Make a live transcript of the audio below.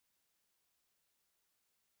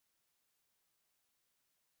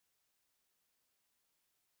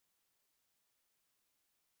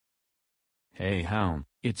Hey Haon,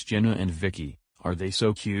 it's Jenna and Vicky. Are they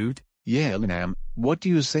so cute? Yeah, Leunamme, what do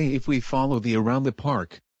you say if we follow the around the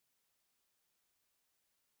park?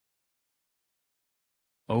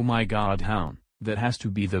 Oh my god Haon, that has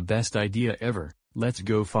to be the best idea ever. Let's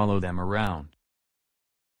go follow them around.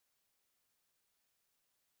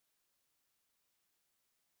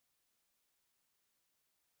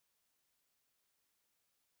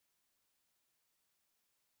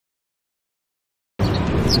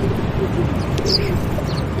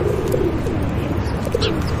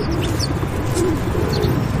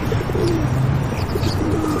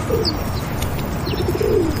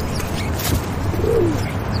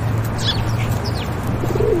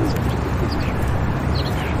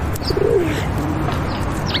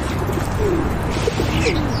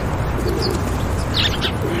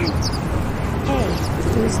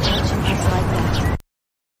 Who's touching us like that?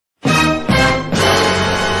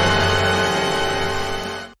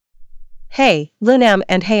 Hey, Leunamme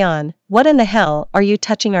and Haon, what in the hell are you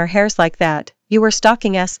touching our hairs like that? You were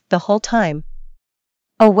stalking us the whole time.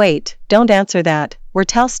 Oh wait, don't answer that. We're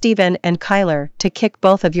tell Steven and Kyler to kick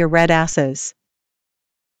both of your red asses.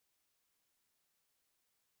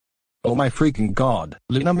 Oh my freaking god,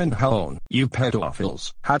 Leunamme and Haon, you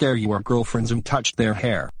pedophiles. How dare you are girlfriends and touched their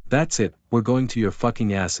hair. That's it, we're going to your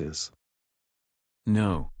fucking asses.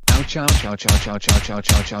 No. Ouch ouch ouch ouch ouch ouch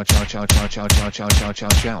ouch ouch ouch ouch ouch ouch ouch ouch ouch ouch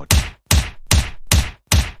ouch ouch.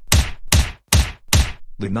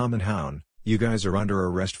 Leunamme and Haon, you guys are under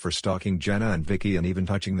arrest for stalking Jenna and Vicky and even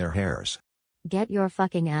touching their hairs. Get your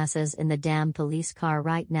fucking asses in the damn police car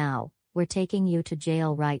right now. We're taking you to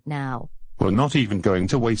jail right now. We're not even going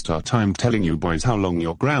to waste our time telling you boys how long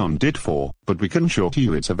you're grounded for, but we can assure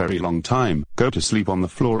you it's a very long time. Go to sleep on the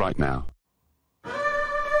floor right now.